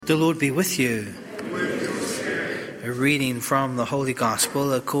The Lord be with you. A reading from the Holy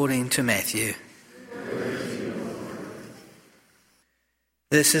Gospel according to Matthew.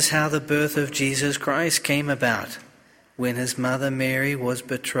 This is how the birth of Jesus Christ came about, when his mother Mary was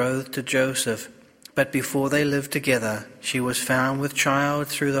betrothed to Joseph. But before they lived together, she was found with child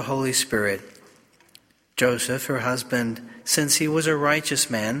through the Holy Spirit. Joseph, her husband, since he was a righteous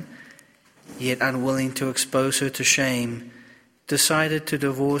man, yet unwilling to expose her to shame, decided to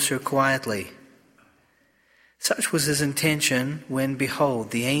divorce her quietly. Such was his intention when,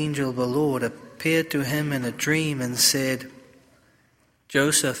 behold, the angel of the Lord appeared to him in a dream and said,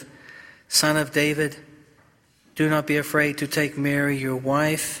 Joseph, son of David, do not be afraid to take Mary, your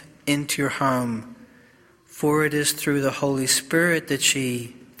wife, into your home, for it is through the Holy Spirit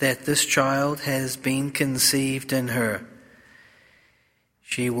that this child has been conceived in her.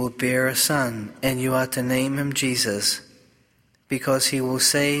 She will bear a son, and you are to name him Jesus, because he will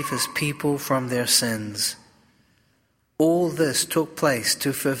save his people from their sins. All this took place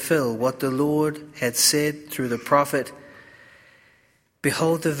to fulfill what the Lord had said through the prophet,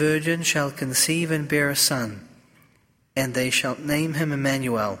 Behold, the virgin shall conceive and bear a son, and they shall name him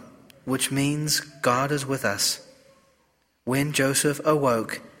Emmanuel, which means God is with us. When Joseph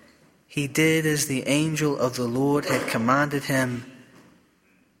awoke, he did as the angel of the Lord had commanded him,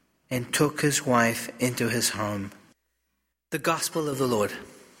 and took his wife into his home. The Gospel of the Lord.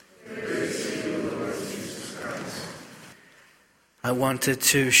 Praise to you, Lord Jesus Christ. I wanted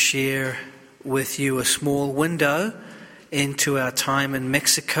to share with you a small window into our time in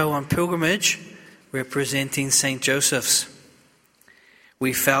Mexico on pilgrimage, representing St. Joseph's.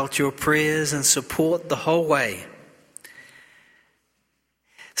 We felt your prayers and support the whole way.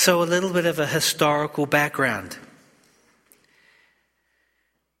 So a little bit of a historical background.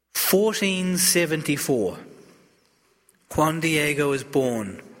 1474. Juan Diego is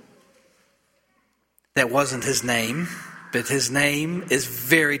born. That wasn't his name, but his name is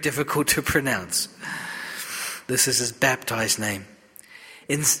very difficult to pronounce. This is his baptized name.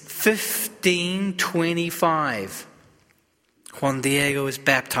 In 1525, Juan Diego is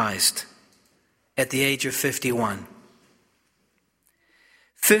baptized at the age of 51.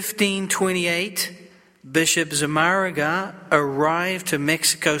 1528, Bishop Zumárraga arrived to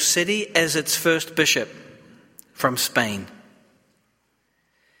Mexico City as its first bishop from Spain.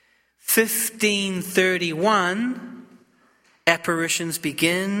 1531, apparitions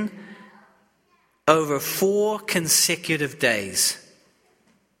begin over 4 consecutive days.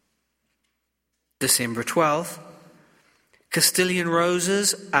 December 12th, Castilian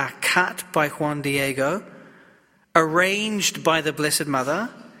roses are cut by Juan Diego, arranged by the Blessed Mother,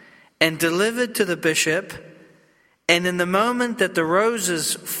 and delivered to the bishop. And in the moment that the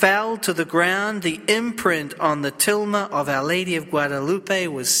roses fell to the ground, the imprint on the tilma of Our Lady of Guadalupe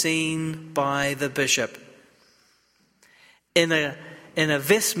was seen by the bishop. In a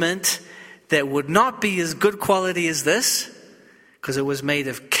vestment that would not be as good quality as this, because it was made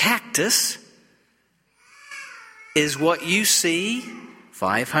of cactus, is what you see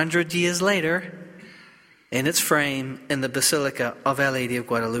 500 years later in its frame in the Basilica of Our Lady of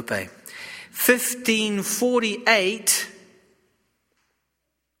Guadalupe. 1548,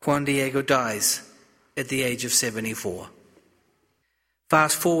 Juan Diego dies at the age of 74.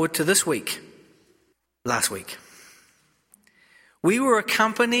 Fast forward to last week. We were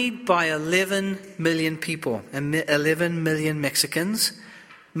accompanied by 11 million people, 11 million Mexicans,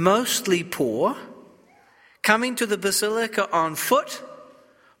 mostly poor, coming to the Basilica on foot,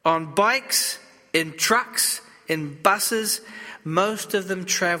 on bikes, in trucks, in buses, most of them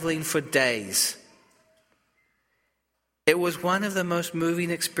traveling for days. It was one of the most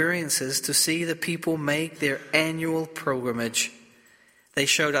moving experiences to see the people make their annual pilgrimage. They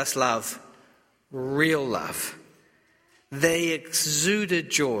showed us love, real love. They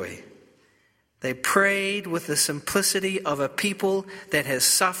exuded joy. They prayed with the simplicity of a people that has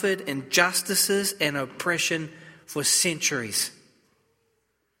suffered injustices and oppression for centuries.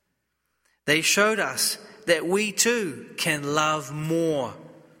 They showed us that we too can love more,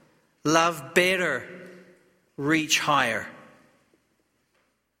 love better, reach higher.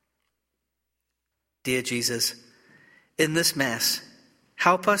 Dear Jesus, in this Mass,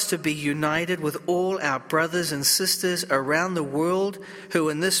 help us to be united with all our brothers and sisters around the world who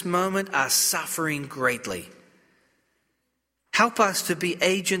in this moment are suffering greatly. Help us to be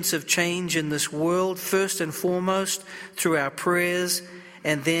agents of change in this world, first and foremost through our prayers,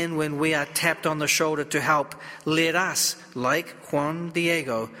 and then when we are tapped on the shoulder to help, let us, like Juan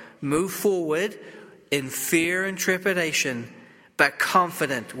Diego, move forward in fear and trepidation, but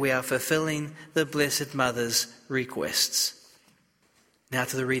confident we are fulfilling the Blessed Mother's requests. Now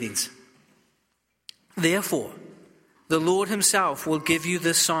to the readings. Therefore, the Lord himself will give you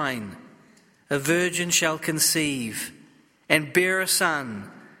this sign. A virgin shall conceive and bear a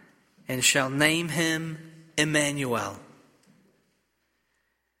son, and shall name him Emmanuel.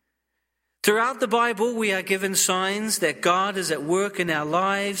 Throughout the Bible, we are given signs that God is at work in our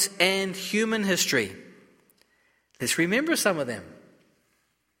lives and human history. Let's remember some of them.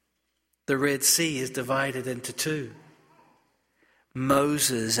 The Red Sea is divided into two.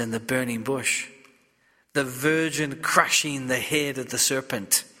 Moses and the burning bush. The virgin crushing the head of the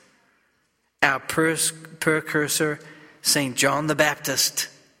serpent. Our precursor, St. John the Baptist.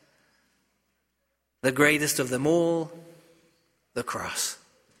 The greatest of them all, the cross.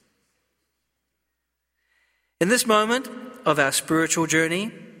 In this moment of our spiritual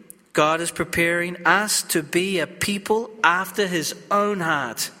journey, God is preparing us to be a people after his own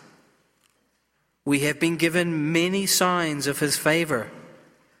heart. We have been given many signs of his favor.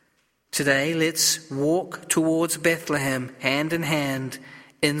 Today, let's walk towards Bethlehem hand in hand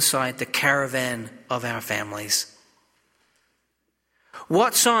inside the caravan of our families.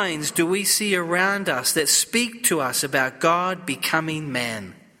 What signs do we see around us that speak to us about God becoming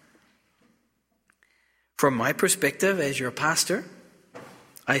man? From my perspective as your pastor,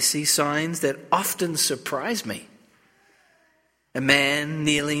 I see signs that often surprise me. A man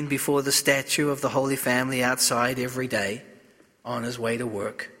kneeling before the statue of the Holy Family outside every day on his way to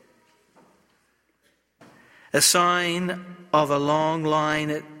work. A sign of a long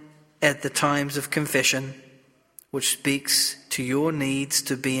line at the times of confession, which speaks to your needs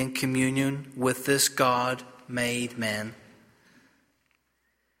to be in communion with this God-made man.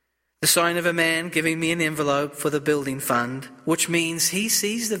 The sign of a man giving me an envelope for the building fund, which means he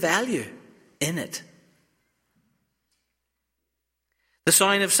sees the value in it. The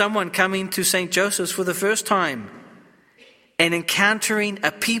sign of someone coming to St. Joseph's for the first time and encountering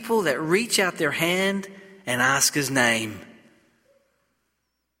a people that reach out their hand and ask his name.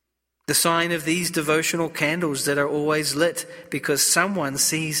 The sign of these devotional candles that are always lit because someone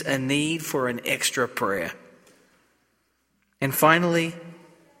sees a need for an extra prayer. And finally,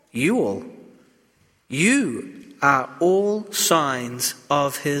 you are all signs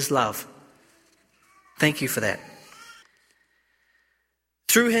of his love. Thank you for that.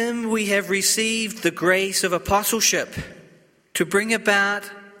 Through him we have received the grace of apostleship to bring about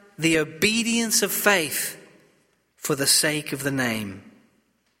the obedience of faith for the sake of the name.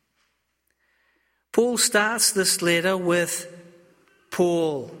 Paul starts this letter with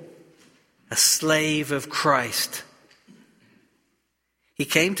Paul, a slave of Christ. He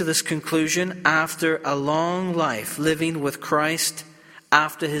came to this conclusion after a long life living with Christ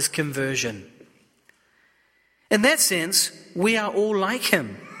after his conversion. In that sense, we are all like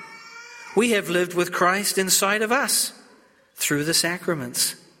him. We have lived with Christ inside of us through the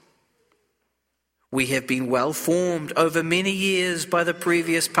sacraments. We have been well formed over many years by the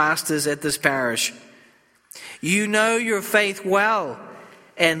previous pastors at this parish. You know your faith well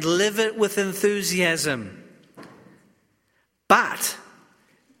and live it with enthusiasm. But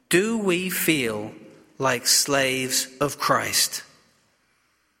do we feel like slaves of Christ?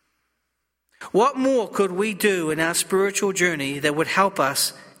 What more could we do in our spiritual journey that would help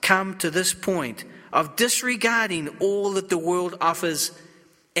us come to this point of disregarding all that the world offers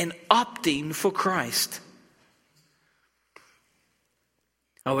and opting for Christ?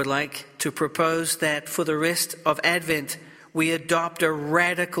 I would like to propose that for the rest of Advent, we adopt a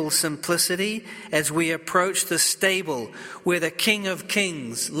radical simplicity as we approach the stable where the King of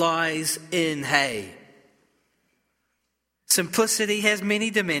Kings lies in hay. Simplicity has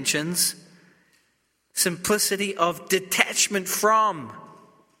many dimensions. Simplicity of detachment from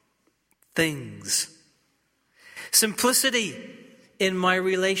things. Simplicity in my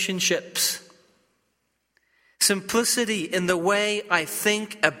relationships. Simplicity in the way I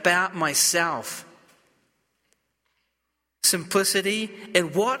think about myself. Simplicity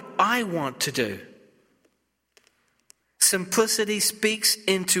in what I want to do. Simplicity speaks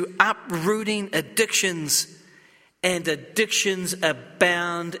into uprooting addictions, and addictions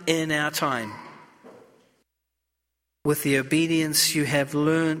abound in our time. With the obedience you have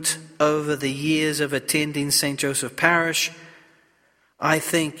learnt over the years of attending St. Joseph Parish, I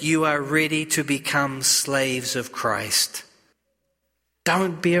think you are ready to become slaves of Christ.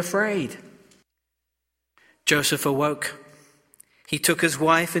 Don't be afraid. Joseph awoke. He took his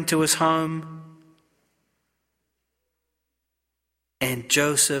wife into his home, and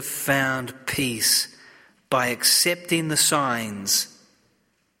Joseph found peace by accepting the signs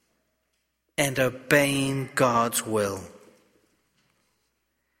and obeying God's will.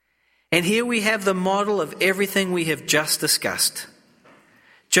 And here we have the model of everything we have just discussed.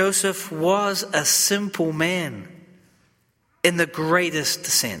 Joseph was a simple man in the greatest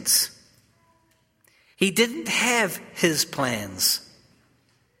sense. He didn't have his plans,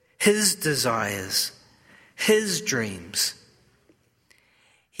 his desires, his dreams.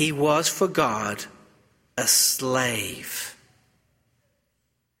 He was for God a slave.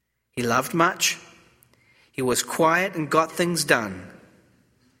 He loved much. He was quiet and got things done.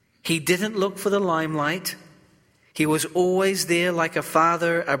 He didn't look for the limelight. He was always there like a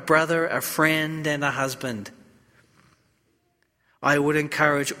father, a brother, a friend, and a husband. I would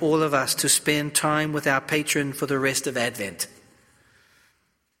encourage all of us to spend time with our patron for the rest of Advent.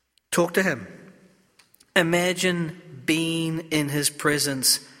 Talk to him. Imagine being in his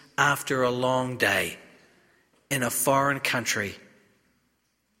presence after a long day in a foreign country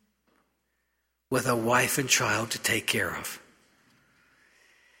with a wife and child to take care of.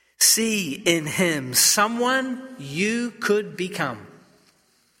 See in him someone you could become.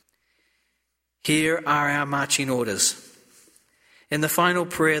 Here are our marching orders. In the final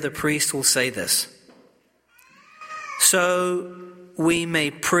prayer, the priest will say this: so we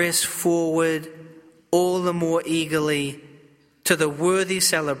may press forward all the more eagerly to the worthy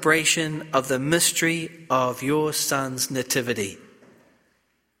celebration of the mystery of your Son's nativity.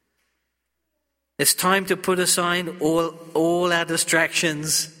 It's time to put aside all our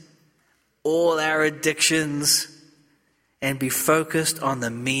distractions, all our addictions, and be focused on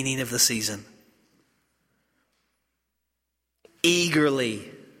the meaning of the season. Eagerly,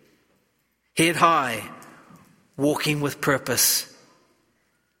 head high, walking with purpose.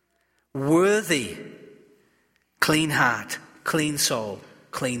 Worthy, clean heart, clean soul,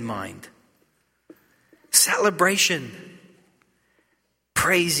 clean mind. Celebration,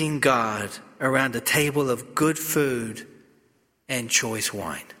 praising God around a table of good food and choice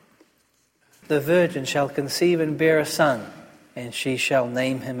wine. The virgin shall conceive and bear a son, and she shall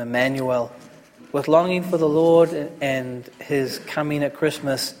name him Emmanuel. With longing for the Lord and his coming at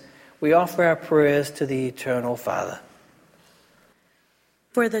Christmas, we offer our prayers to the Eternal Father.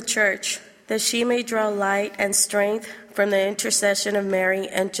 For the Church, that she may draw light and strength from the intercession of Mary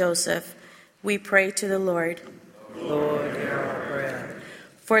and Joseph, we pray to the Lord. Lord, hear our prayer.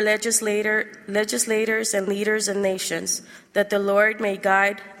 For legislators and leaders of nations, that the Lord may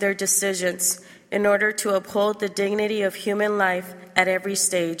guide their decisions in order to uphold the dignity of human life at every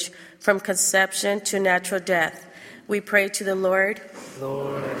stage, from conception to natural death, we pray to the Lord.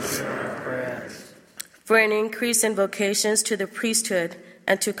 Lord, hear our prayer. For an increase in vocations to the priesthood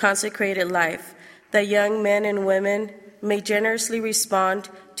and to consecrated life, that young men and women may generously respond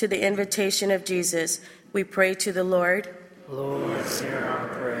to the invitation of Jesus, we pray to the Lord. Lord, hear our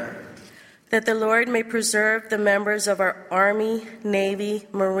prayer. That the Lord may preserve the members of our Army, Navy,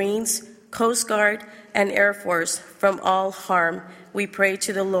 Marines, Coast Guard, and Air Force from all harm, we pray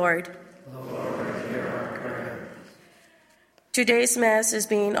to the Lord. Lord, hear our prayer. Today's Mass is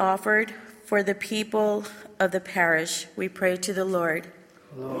being offered for the people of the parish. We pray to the Lord.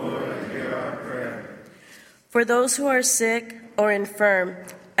 Lord, hear our prayer. For those who are sick or infirm,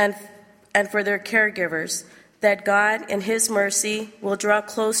 and for their caregivers, that God in his mercy will draw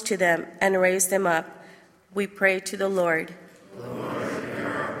close to them and raise them up, we pray to the Lord. Lord, hear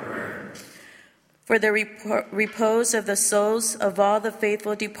our prayer. For the repose of the souls of all the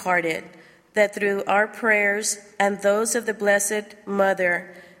faithful departed, that through our prayers and those of the Blessed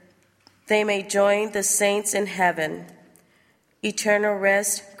Mother, they may join the saints in heaven. Eternal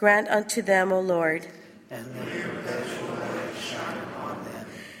rest grant unto them, O Lord. And let your perpetual light shine upon them.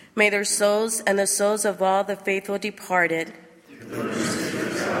 May their souls and the souls of all the faithful departed.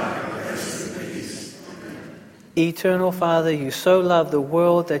 Eternal Father, you so loved the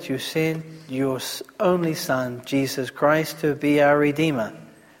world that you sent your only Son, Jesus Christ, to be our Redeemer.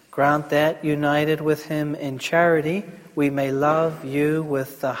 Grant that, united with him in charity, we may love you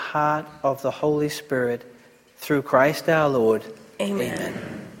with the heart of the Holy Spirit. Through Christ our Lord. Amen.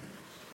 Amen.